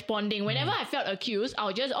stop responding. Whenever I felt accused,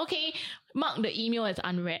 I'll just, okay, mark the email as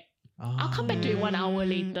unread. I'll come back to it 1 hour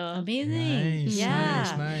later. Amazing. Nice,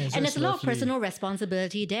 yeah. nice. And That's there's a lot of lovely. personal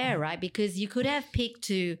responsibility there, right? Because you could have picked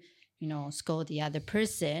to, scold the other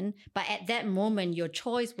person, but at that moment, your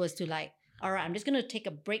choice was to like, all right, I'm just going to take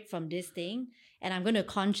a break from this thing and I'm going to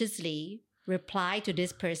consciously reply to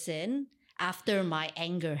this person after my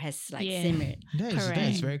anger has simmered. That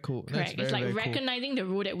is very cool. Correct. That's It's like very cool. recognizing the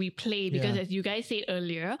role that we play because as you guys said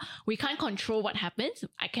earlier, we can't control what happens.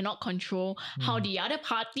 I cannot control how the other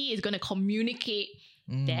party is going to communicate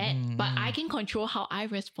that, but I can control how I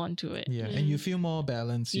respond to it. Yeah, and you feel more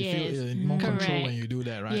balanced. You Yes. feel more control Correct. when you do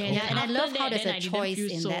that, right? Yeah, Yeah, and I After love how that, there's then a I didn't choice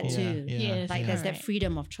feel in so- that too. Yes, Like there's that correct.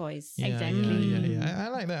 freedom of choice. Yeah, Exactly. Yeah. I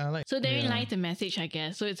like that. So therein lies the message, I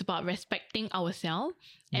guess. So it's about respecting ourselves,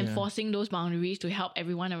 enforcing those boundaries to help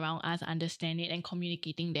everyone around us understand it and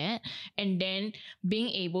communicating that. And then being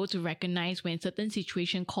able to recognize when certain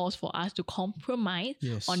situation calls for us to compromise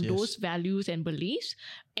on those values and beliefs.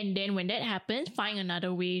 And then when that happens, find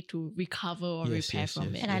another way to recover or repair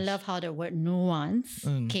from it. And I love how the word nuance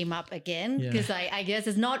came up again, because I guess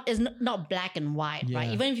it's not black and white, right?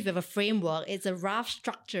 Even if you have a framework, it's a rough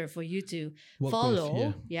structure for you to Work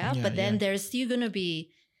follow. with, But then there's still going to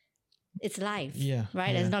be, it's life,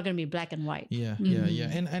 right? It's not going to be black and white. Yeah.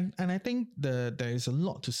 And I think there is a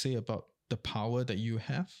lot to say about the power that you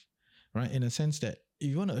have, right? In a sense that if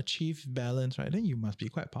you want to achieve balance, right, then you must be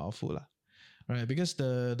quite powerful, lah. Right, because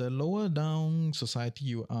the lower down society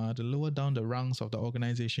you are, the lower down the rungs of the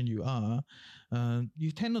organization you are,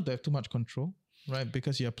 you tend not to have too much control, right?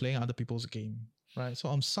 Because you're playing other people's game. right? So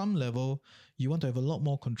on some level, you want to have a lot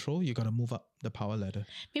more control, you got to move up the power ladder.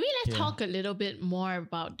 Maybe let's talk a little bit more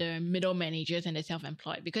about the middle managers and the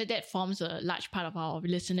self-employed, because that forms a large part of our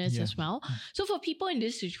listeners as well. So for people in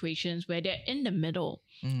these situations where they're in the middle,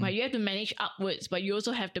 right, you have to manage upwards, but you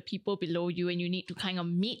also have the people below you and you need to kind of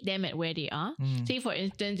meet them at where they are. Say for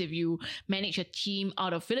instance, if you manage a team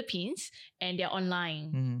out of Philippines and they're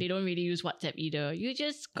online, they don't really use WhatsApp either. You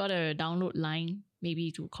just gotta download Line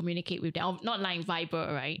maybe to communicate with them. Not Line,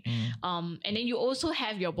 Viber, right? And then you also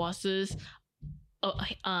have your bosses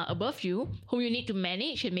above you whom you need to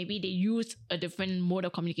manage, and maybe they use a different mode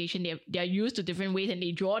of communication. They're used to different ways and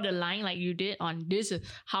they draw the line like you did on this is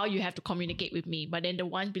how you have to communicate with me, but then the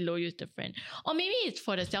ones below you is different. Or maybe it's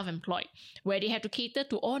for the self-employed where they have to cater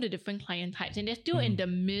to all the different client types and they're still in the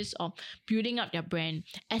midst of building up their brand,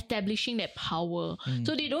 establishing that power.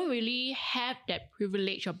 So they don't really have that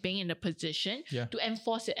privilege of being in the position to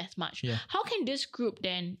enforce it as much. How can this group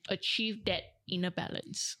then achieve that inner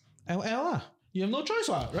balance? You have no choice,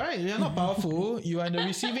 right? You're not powerful. You are in the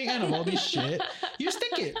receiving end of all this shit. You just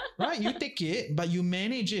take it, right? You take it, but you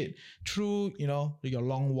manage it through, your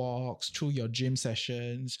long walks, through your gym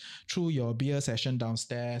sessions, through your beer session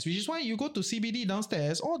downstairs, which is why you go to CBD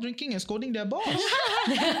downstairs, all drinking and scolding their boss.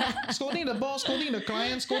 Scolding the boss, scolding the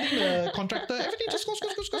client, scolding the contractor, everything just goes.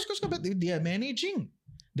 But they are managing.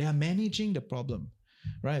 They are managing the problem.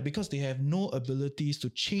 Right, because they have no abilities to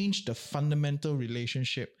change the fundamental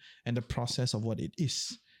relationship and the process of what it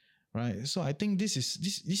is, right? So I think this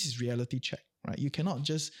is reality check, right? You cannot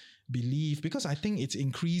just believe, because I think it's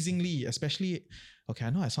increasingly, especially, okay, I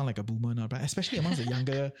know I sound like a boomer now, but especially amongst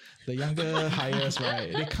the younger hires,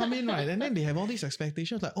 right? They come in, right, and then they have all these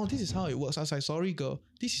expectations like, oh, this is how it works. I was like, sorry, girl,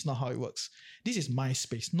 this is not how it works. This is my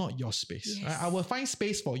space, not your space. Right? I will find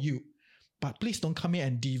space for you, but please don't come in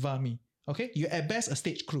and diva me. Okay, you're at best a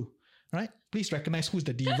stage crew, right? Please recognize who's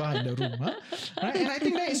the diva in the room, huh? Right? And I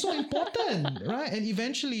think that is so important, right? And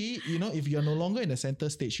eventually, if you're no longer in the center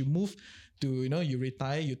stage, you move to, you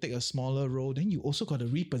retire, you take a smaller role, then you also got to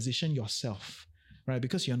reposition yourself, right?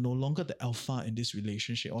 Because you're no longer the alpha in this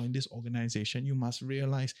relationship or in this organization. You must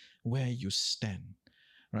realize where you stand.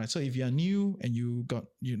 Right. So if you're new and you got,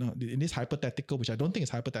 in this hypothetical, which I don't think is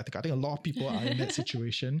hypothetical, I think a lot of people are in that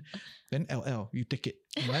situation, then you take it,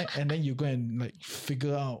 right? And then you go and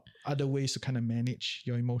figure out other ways to kind of manage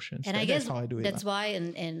your emotions. And I guess that's how I do it. That's why,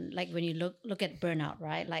 and when you look at burnout,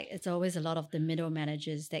 right? It's always a lot of the middle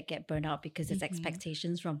managers that get burnt out because there's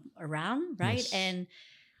expectations from around, right? Yes. And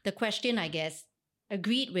the question, I guess,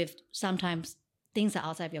 agreed with sometimes things are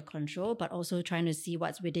outside of your control, but also trying to see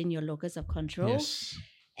what's within your locus of control. Yes.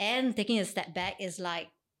 And taking a step back is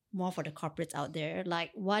more for the corporates out there.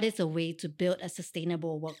 What is a way to build a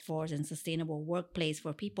sustainable workforce and sustainable workplace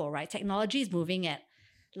for people, right? Technology is moving at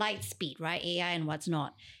light speed, right? AI and what's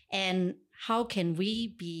not. And how can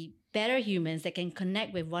we be better humans that can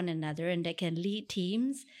connect with one another and that can lead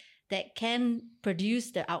teams that can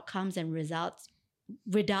produce the outcomes and results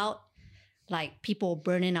without people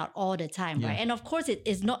burning out all the time, right? And of course,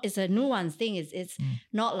 it's a nuanced thing. It's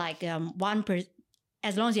not like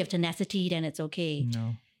as long as you have tenacity, then it's okay.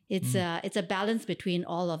 No. It's a balance between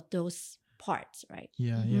all of those parts, right?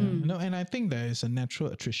 Yeah. No, and I think there is a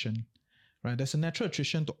natural attrition, right? There's a natural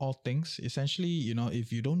attrition to all things. Essentially,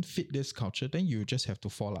 if you don't fit this culture, then you just have to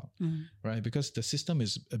fall out, right? Because the system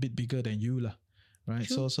is a bit bigger than you, right?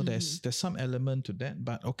 True. So there's some element to that.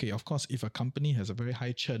 But okay, of course, if a company has a very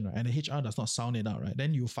high churn, right, and the HR does not sound it out, right,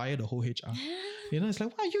 then you fire the whole HR. It's like,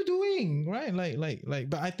 what are you doing, right?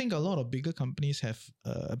 But I think a lot of bigger companies have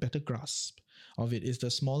a better grasp of it. It's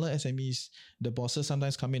the smaller SMEs, the bosses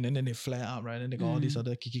sometimes come in and then they flare up, right? And they got all these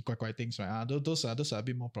other kiki kwai things, right? Those are a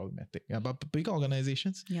bit more problematic. Yeah, but bigger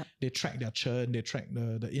organizations, they track their churn, they track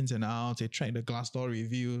the ins and outs, they track the Glassdoor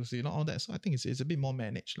reviews, all that. So I think it's a bit more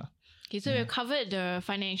managed, Okay, so we've covered the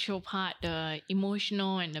financial part, the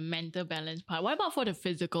emotional and the mental balance part. What about for the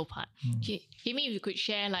physical part? Okay, maybe if you could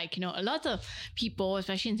share, a lot of people,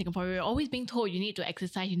 especially in Singapore, we're always being told you need to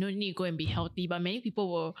exercise, you need to go and be healthy. But many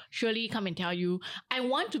people will surely come and tell you, I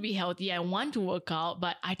want to be healthy, I want to work out,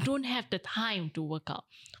 but I don't have the time to work out.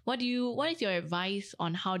 What is your advice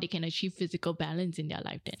on how they can achieve physical balance in their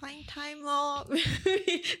life then? Find time, lor.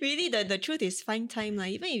 Really, the truth is find time.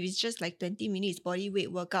 Even if it's just 20 minutes body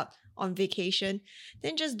weight workout on vacation,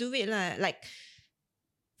 then just do it.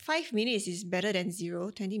 5 minutes is better than 0.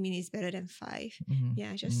 20 minutes is better than 5.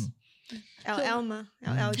 Yeah, just LL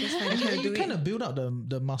just find how to do it. You kind of build up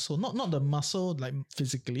the muscle, not the muscle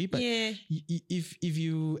physically, but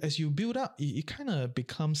if you build up, it kind of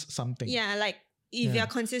becomes something. Yeah, if you're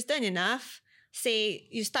consistent enough, say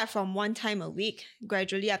you start from 1 time a week,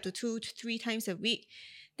 gradually up to 2 to 3 times a week,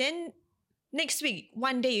 then next week,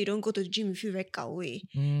 one day you don't go to the gym, you feel very gao wei.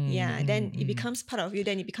 Then it becomes part of you,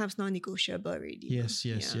 then it becomes non-negotiable already. Yes.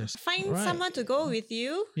 Find Right. someone to go with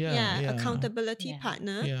you. Accountability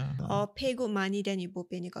partner. Yeah. Or pay good money, then you bo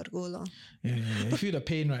pian, you got to go along. Yeah. You feel the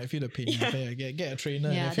pain, right? Get a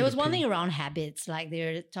trainer. Yeah, there was one thing around habits, like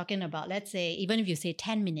they're talking about, let's say, even if you say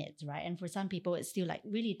 10 minutes, right? And for some people, it's still like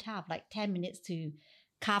really tough, like 10 minutes to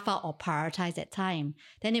carve out or prioritize that time.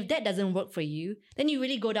 Then if that doesn't work for you, then you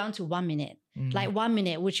really go down to 1 minute. Like 1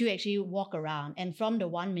 minute, would you actually walk around? And from the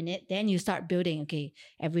 1 minute, then you start building, okay,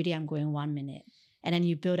 every day I'm going 1 minute. And then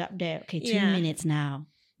you build up there, okay, 2 minutes now.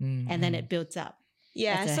 And then it builds up.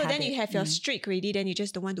 Yeah, That's a so then habit. you have your streak ready, then you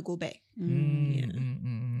just don't want to go back.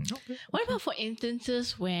 Okay. What about for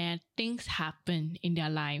instances where things happen in their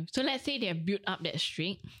life? So let's say they built up that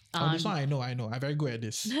streak. This one I know. I'm very good at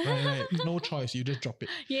this. Right. No choice. You just drop it.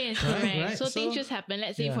 Yes, correct. Right? So things So- just happen.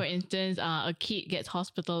 Let's say, Yeah. for instance, a kid gets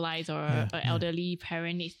hospitalized or an elderly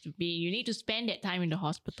parent needs to be. You need to spend that time in the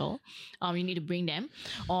hospital. You need to bring them.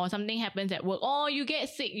 Or something happens at work. Or you get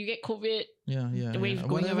sick. You get COVID. Yeah. The way it's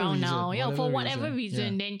going Whatever around reason, now. Yeah, for whatever reason.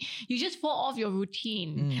 reason, then you just fall off your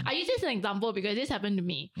routine. I use this as an example because this happened to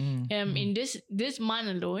me. In this month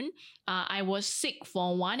alone, I was sick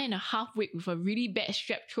for 1.5 weeks with a really bad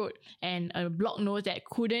strep throat and a blocked nose that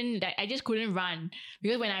I just couldn't run.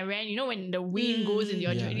 Because when I ran, when the wind goes in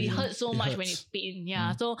your joint, it hurts so much when it's pain.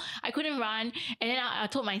 Yeah. So I couldn't run. And then I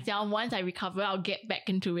told myself, once I recover, I'll get back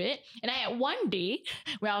into it. And I had one day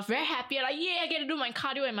where I was very happy. Like, I get to do my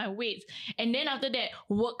cardio and my weights. And then after that,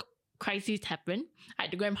 work crisis happened. I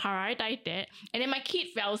had to go and prioritize that. And then my kid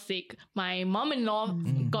fell sick. My mom-in-law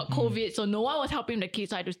got COVID, so no one was helping the kids,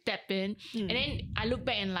 so I had to step in. And then I look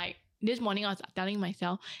back and like, this morning I was telling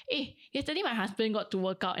myself, hey, yesterday my husband got to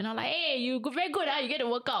work out. And I'm like, hey, you very good, you get to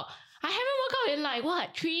work out. I haven't worked out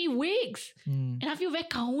in 3 weeks. And I feel very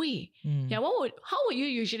kawaii. Yeah, how would you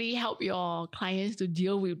usually help your clients to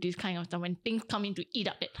deal with this kind of stuff when things come in to eat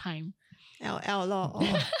up that time? LL law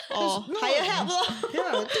or higher help law.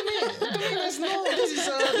 Yeah, to me, there's no.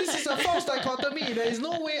 This is a false dichotomy. There is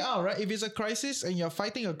no way out, right? If it's a crisis and you're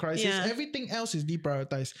fighting a crisis, everything else is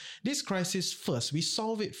deprioritized. This crisis first, we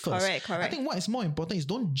solve it first. Correct. I think what is more important is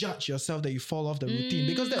don't judge yourself that you fall off the routine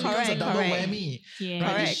because that becomes a double whammy. Yeah.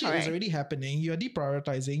 Right? This shit is already happening. You're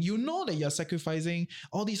deprioritizing. You know that you're sacrificing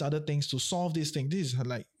all these other things to solve this thing. This is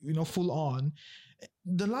like full on.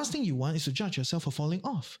 The last thing you want is to judge yourself for falling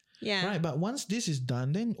off. Yeah. Right. But once this is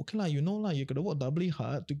done, then okay you got to work doubly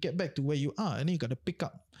hard to get back to where you are, and then you got to pick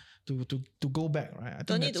up to go back. Right. I think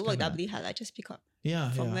Don't need that's to work kinda, doubly hard. Just pick up.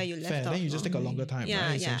 From where you left Fair. off. Then you just take a longer time. Yeah,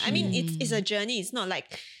 right, yeah. I mean, it's a journey. It's not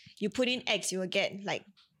like you put in X, you will get like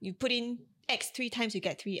you put in X 3 times, you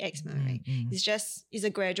get 3X, right? It's a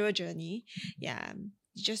gradual journey. Yeah.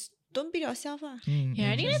 Just don't beat yourself.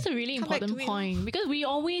 Yeah, I think that's a really Come back important to it. point because we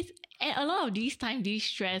always, and a lot of these times, this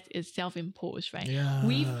stress is self-imposed, right? Yeah.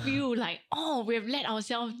 We feel like, we've let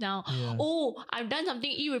ourselves down. Yeah. I've done something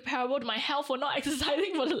irreparable to my health for not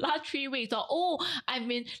exercising for the last 3 weeks. Or, I've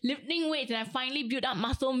been lifting weights and I finally built up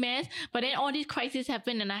muscle mass, but then all these crises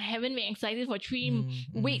happen and I haven't been exercising for 3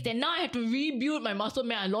 weeks and now I have to rebuild my muscle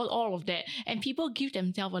mass. I lost all of that. And people give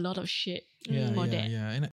themselves a lot of shit for that.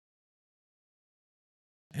 Yeah.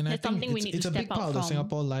 And I That's think something we need it's to a big step part up of the from.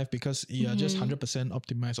 Singapore life because you're just 100%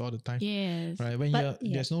 optimized all the time. Yes. Right. When But,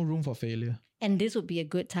 there's no room for failure. And this would be a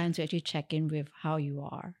good time to actually check in with how you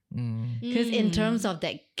are. Mm. Because in terms of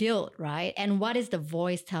that guilt, right? And what is the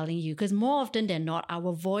voice telling you? Because more often than not,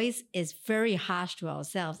 our voice is very harsh to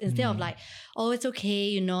ourselves. Instead of like, it's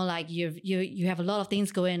okay, like you have a lot of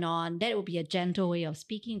things going on. That would be a gentle way of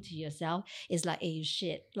speaking to yourself. It's like, hey,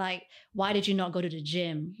 shit. Like, why did you not go to the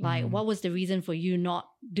gym? Like, what was the reason for you not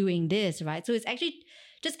doing this, right? So it's actually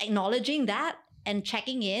just acknowledging that and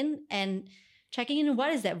checking in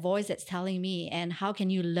what is that voice that's telling me and how can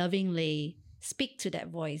you lovingly speak to that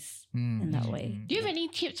voice in that way. Do you have any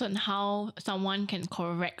tips on how someone can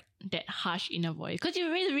correct that harsh inner voice? Because you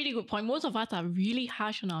raised a really good point. Most of us are really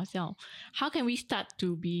harsh on ourselves. How can we start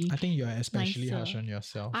to be I think you're especially nicer? harsh on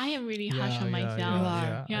yourself. I am really harsh on myself.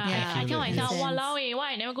 I I feel tell it. myself, Makes sense. walao,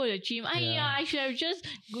 why I never go to the gym? I should have just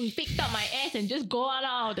picked up my ass and just go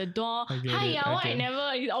out the door. I get it, Why I okay.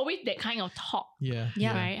 never? It's always that kind of talk, Yeah.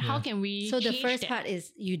 right? How can we? So the change first that? part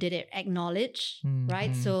is you did it, acknowledge,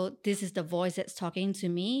 right? So this is the voice that's talking to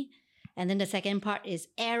me. And then the second part is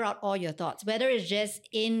air out all your thoughts, whether it's just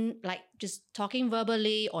in like just talking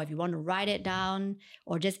verbally or if you want to write it down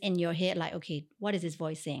or just in your head, like, okay, what is this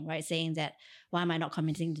voice saying, right? Saying that, why am I not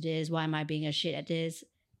committing to this? Why am I being a shit at this?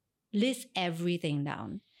 List everything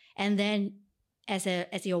down. And then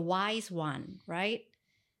as your wise one, right?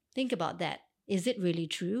 Think about that. Is it really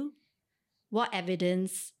true? What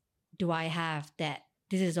evidence do I have that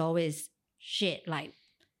this is always shit? Like,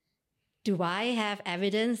 do I have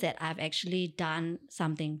evidence that I've actually done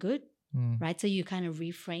something good? Right? So you kind of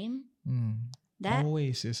reframe that.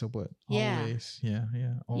 Always is a word. Yeah. Always. Yeah.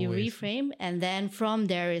 Always. You reframe, and then from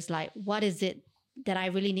there is like, what is it that I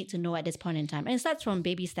really need to know at this point in time? And it starts from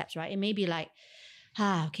baby steps, right? It may be like,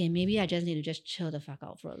 okay, maybe I just need to just chill the fuck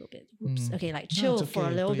out for a little bit. Oops. Okay, like chill it's for a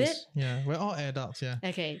little please. bit. Yeah, we're all adults, yeah.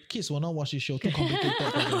 Okay. Kids will not watch this show, too complicated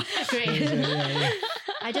for them. Great. Yeah.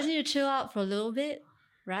 I just need to chill out for a little bit,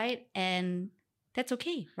 right? And that's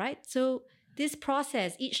okay, right? So this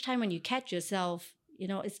process, each time when you catch yourself,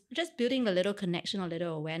 it's just building a little connection, a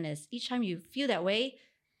little awareness. Each time you feel that way,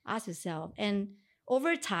 ask yourself. And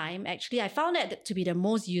over time, actually, I found that to be the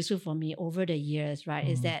most useful for me over the years, right?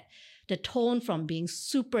 Is that the tone from being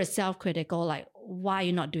super self-critical, like, why are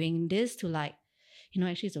you not doing this, to like,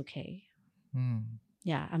 actually it's okay.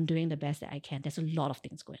 Yeah, I'm doing the best that I can. There's a lot of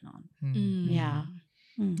things going on. Yeah.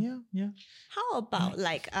 Yeah. How about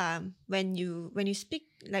like when you speak,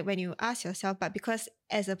 like when you ask yourself, but because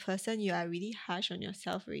as a person you are really harsh on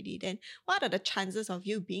yourself already, then what are the chances of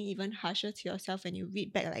you being even harsher to yourself when you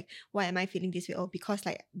read back, like, why am I feeling this way? Oh, because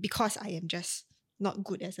I am just not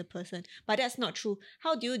good as a person. But that's not true.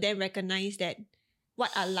 How do you then recognize that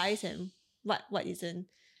what are lies and what isn't?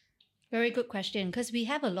 Very good question, because we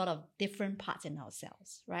have a lot of different parts in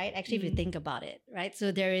ourselves, right? Actually, if you think about it, right?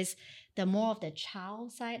 So there is the more of the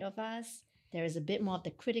child side of us. There is a bit more of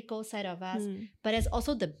the critical side of us. But there's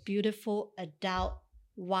also the beautiful adult,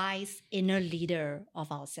 wise inner leader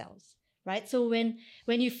of ourselves, right? So when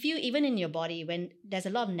you feel, even in your body, when there's a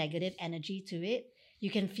lot of negative energy to it,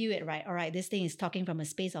 you can feel it, right? All right, this thing is talking from a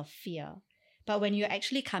space of fear. But when you're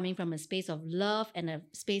actually coming from a space of love and a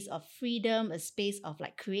space of freedom, a space of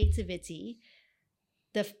like creativity,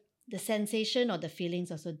 the sensation or the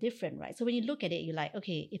feelings are so different, right? So when you look at it, you're like,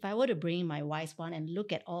 okay, if I were to bring my wise one and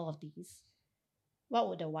look at all of these, what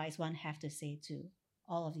would the wise one have to say to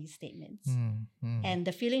all of these statements? And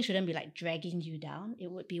the feeling shouldn't be like dragging you down.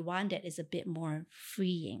 It would be one that is a bit more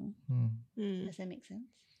freeing. Does that make sense?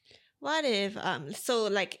 What if, so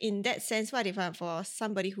like in that sense, what if for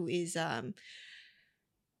somebody who is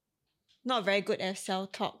not very good at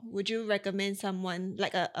self-talk, would you recommend someone,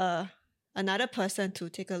 like another person, to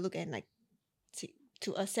take a look and like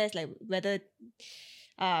to assess like whether,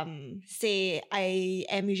 say I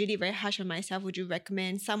am usually very harsh on myself, would you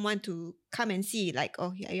recommend someone to come and see like,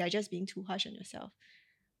 oh, you are just being too harsh on yourself?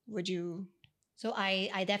 Would you... So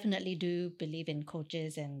I definitely do believe in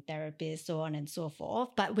coaches and therapists, so on and so forth.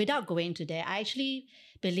 But without going to there, I actually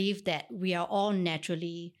believe that we are all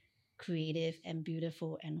naturally creative and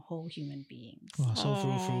beautiful and whole human beings. Oh, so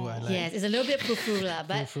frou-frou, I like. Yes, it's a little bit frou-frou lah,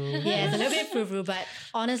 but yeah, it's a little bit frou-frou. But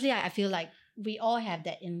honestly, I feel like we all have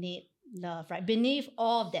that innate love, right? Beneath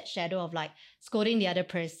all of that shadow of like scolding the other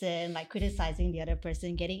person, like criticizing the other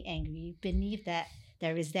person, getting angry, beneath that,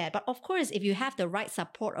 there is that. But of course, if you have the right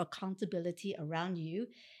support or accountability around you,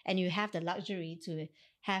 and you have the luxury to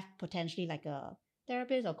have potentially like a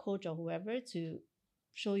therapist or coach or whoever to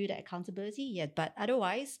show you that accountability, yes. But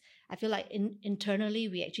otherwise, I feel like internally,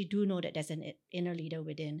 we actually do know that there's an inner leader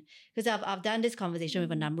within. Because I've done this conversation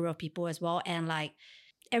with a number of people as well, and like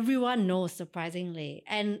everyone knows, surprisingly.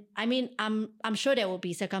 And I mean, I'm sure there will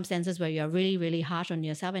be circumstances where you're really, really harsh on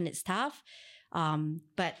yourself and it's tough.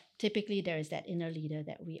 But typically there is that inner leader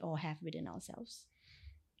that we all have within ourselves.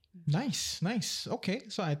 Nice. Okay,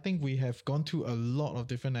 so I think we have gone through a lot of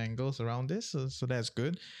different angles around this, so that's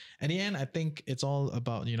good. At the end, I think it's all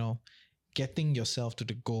about, getting yourself to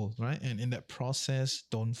the goal, right? And in that process,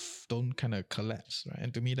 don't kind of collapse, right?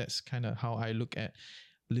 And to me, that's kind of how I look at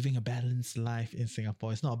living a balanced life in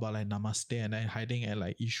Singapore. It's not about like namaste and then hiding at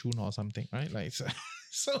like Yishun or something, right? Like so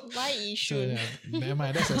why Yishun? So, yeah, never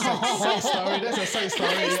mind. That's a side story. That's a side story.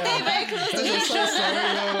 Stay very close to That's a Yishun. side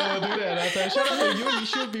story. We'll do that. Shout out to you,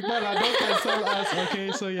 Yishun people. Don't cancel us.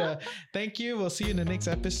 Okay, so yeah. Thank you. We'll see you in the next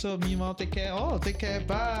episode. Meanwhile, take care. Take care.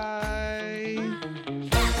 Bye.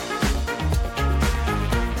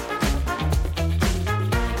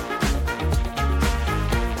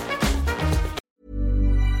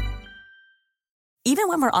 Even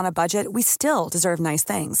when we're on a budget, we still deserve nice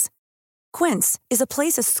things. Quince is a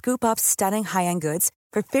place to scoop up stunning high-end goods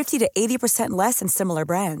for 50 to 80% less than similar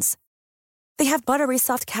brands. They have buttery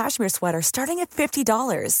soft cashmere sweaters starting at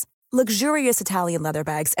 $50, luxurious Italian leather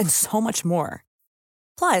bags, and so much more.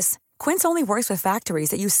 Plus, Quince only works with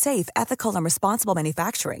factories that use safe, ethical, and responsible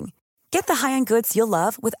manufacturing. Get the high-end goods you'll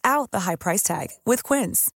love without the high price tag with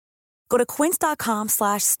Quince. Go to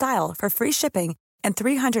quince.com/style for free shipping and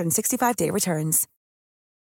 365-day returns.